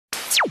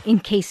in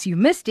case you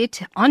missed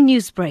it on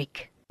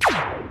Newsbreak.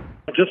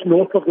 Just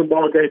north of the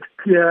Margate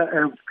pier,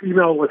 a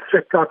female was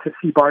swept out to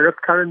sea by rip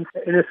currents.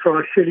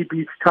 NSRI Shelley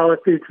Beach Tower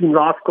 13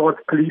 lifeguards,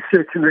 police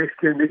search and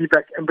rescue and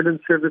medevac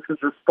ambulance services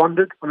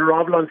responded. On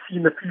arrival on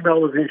scene, the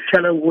female was in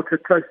shallow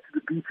water close to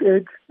the beach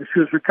edge.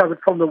 She was recovered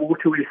from the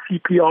water where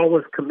CPR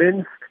was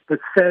commenced, but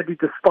sadly,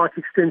 despite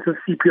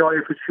extensive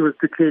CPR efforts, she was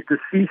declared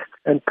deceased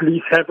and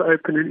police have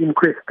opened an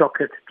inquest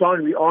docket.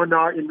 We are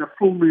now in the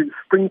full moon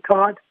spring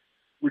tide,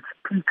 which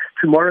peaks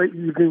tomorrow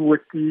evening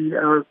with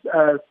the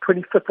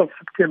 25th of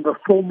September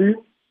full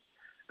moon.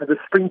 The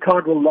spring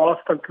tide will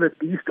last until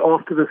at least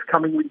after this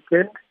coming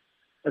weekend.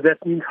 That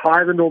means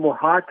higher than normal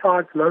high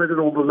tides, lower than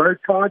normal low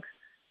tides,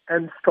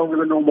 and stronger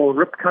than normal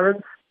rip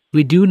currents.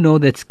 We do know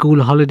that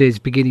school holidays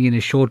beginning in a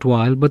short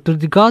while, but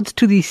with regards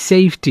to the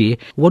safety,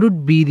 what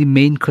would be the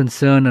main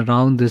concern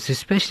around this,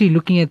 especially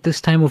looking at this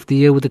time of the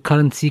year with the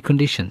current sea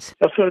conditions?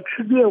 So it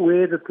should be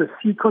aware that the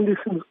sea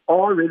conditions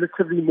are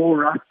relatively more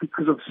rough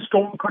because of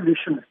storm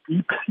conditions,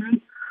 deep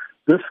sea.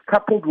 This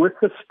coupled with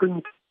the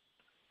spring,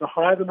 the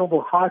higher than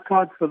normal high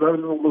tides, the lower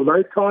than normal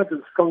low tides,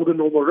 and stronger than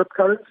normal rip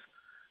currents.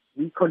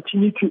 We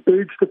continue to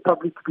urge the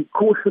public to be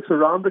cautious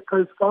around the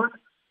coastline,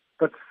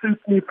 but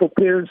certainly for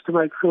parents to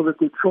make sure that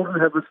their children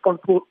have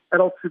responsible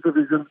adult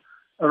supervision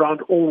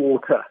around all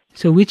water.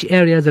 So which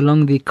areas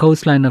along the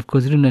coastline of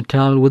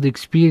KwaZulu-Natal would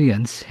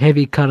experience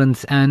heavy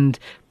currents and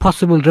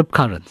possible rip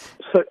currents?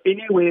 So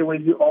anywhere where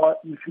you are,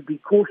 you should be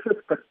cautious,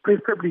 but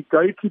preferably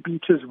go to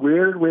beaches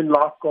where and when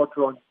lifeguards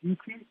are on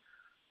duty.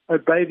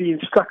 Obey the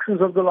instructions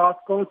of the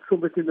lifeguards,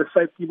 swim within the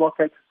safety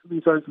marked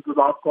swimming zones of the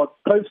lifeguards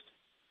post,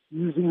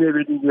 using their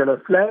red and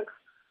yellow flags,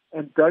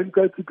 and don't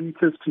go to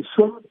beaches to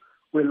swim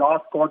where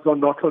lifeguards are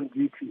not on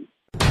duty.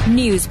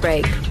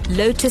 Newsbreak,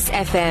 Lotus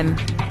FM,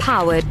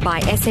 powered by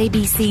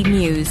SABC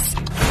News.